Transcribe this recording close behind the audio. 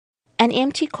An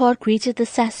empty court greeted the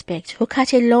suspect, who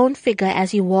cut a lone figure as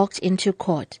he walked into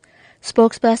court.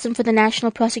 Spokesperson for the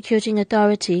National Prosecuting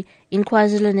Authority in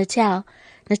KwaZulu-Natal,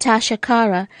 Natasha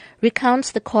Kara, recounts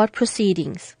the court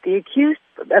proceedings. The accused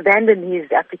abandoned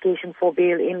his application for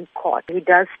bail in court. He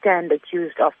does stand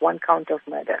accused of one count of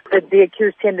murder. The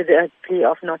accused tendered a plea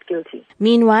of not guilty.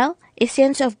 Meanwhile, a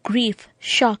sense of grief,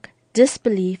 shock,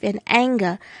 disbelief and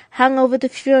anger hung over the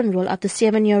funeral of the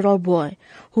 7-year-old boy,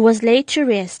 who was laid to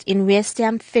rest in West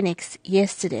Ham, Phoenix,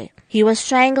 yesterday. He was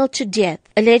strangled to death,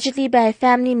 allegedly by a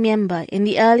family member, in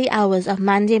the early hours of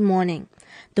Monday morning.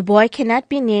 The boy cannot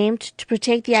be named to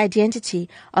protect the identity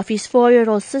of his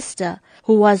 4-year-old sister,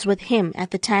 who was with him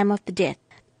at the time of the death.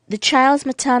 The child's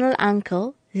maternal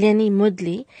uncle, Lenny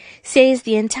Mudley, says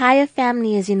the entire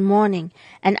family is in mourning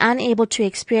and unable to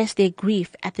express their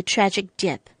grief at the tragic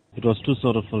death. It was too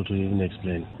sorrowful to even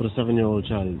explain. For a 7-year-old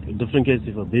child, a different case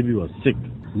if a baby was sick,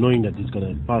 knowing that he's going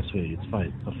to pass away, it's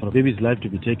fine. But for a baby's life to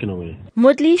be taken away.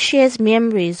 Mudley shares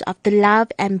memories of the love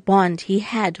and bond he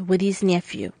had with his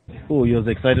nephew. Oh, he was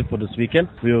excited for this weekend.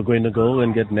 We were going to go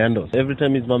and get Nando's. Every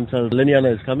time his mom tells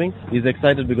Leniana is coming, he's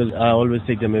excited because I always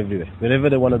take them everywhere. Wherever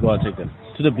they want to go, I take them.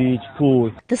 To the beach, pool.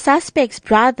 The suspect's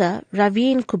brother,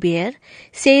 Raveen Kuber,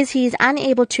 says he is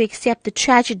unable to accept the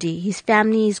tragedy his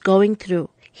family is going through.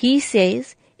 He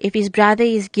says if his brother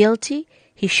is guilty,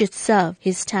 he should serve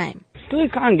his time. Still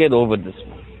can't get over this.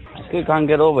 Still can't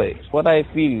get over it. What I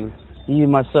feel, he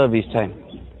must serve his time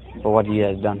for what he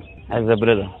has done as a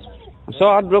brother. I'm so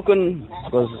heartbroken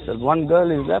because one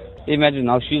girl is left. Imagine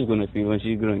how she's going to feel when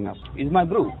she's growing up. He's my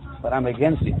bro, but I'm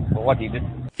against him for what he did.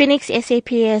 Phoenix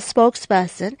SAPS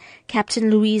spokesperson,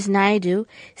 Captain Louise Naidu,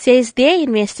 says their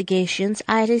investigations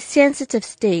are at a sensitive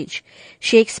stage.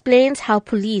 She explains how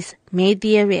police made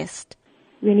the arrest.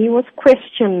 When he was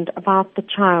questioned about the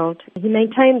child, he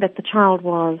maintained that the child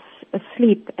was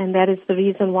asleep, and that is the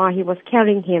reason why he was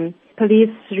carrying him.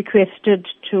 Police requested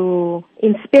to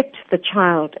inspect the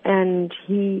child, and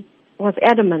he was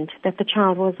adamant that the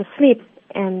child was asleep,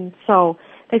 and so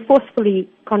they forcefully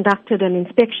conducted an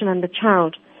inspection on the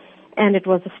child, and it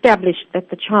was established that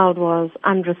the child was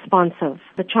unresponsive.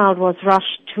 The child was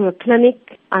rushed to a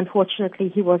clinic. Unfortunately,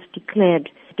 he was declared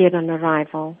dead on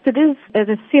arrival. It is at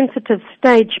a sensitive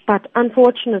stage, but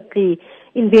unfortunately,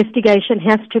 investigation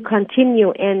has to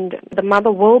continue, and the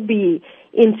mother will be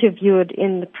interviewed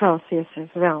in the process as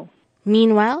well.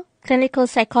 Meanwhile, clinical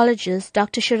psychologist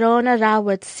Dr. Sharona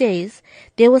Rawat says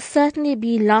there will certainly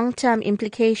be long-term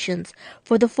implications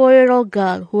for the 4-year-old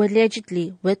girl who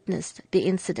allegedly witnessed the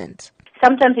incident.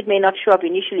 Sometimes it may not show up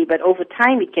initially, but over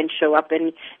time it can show up.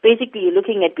 And basically you're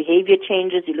looking at behavior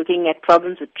changes, you're looking at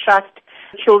problems with trust.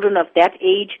 Children of that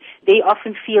age, they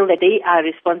often feel that they are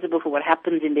responsible for what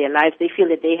happens in their lives. They feel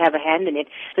that they have a hand in it.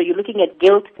 So you're looking at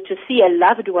guilt. To see a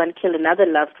loved one kill another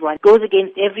loved one goes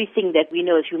against everything that we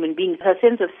know as human beings. Her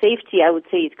sense of safety, I would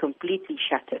say, is completely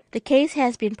shattered. The case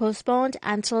has been postponed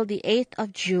until the 8th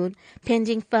of June,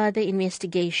 pending further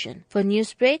investigation. For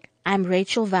Newsbreak, I'm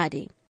Rachel Vadi.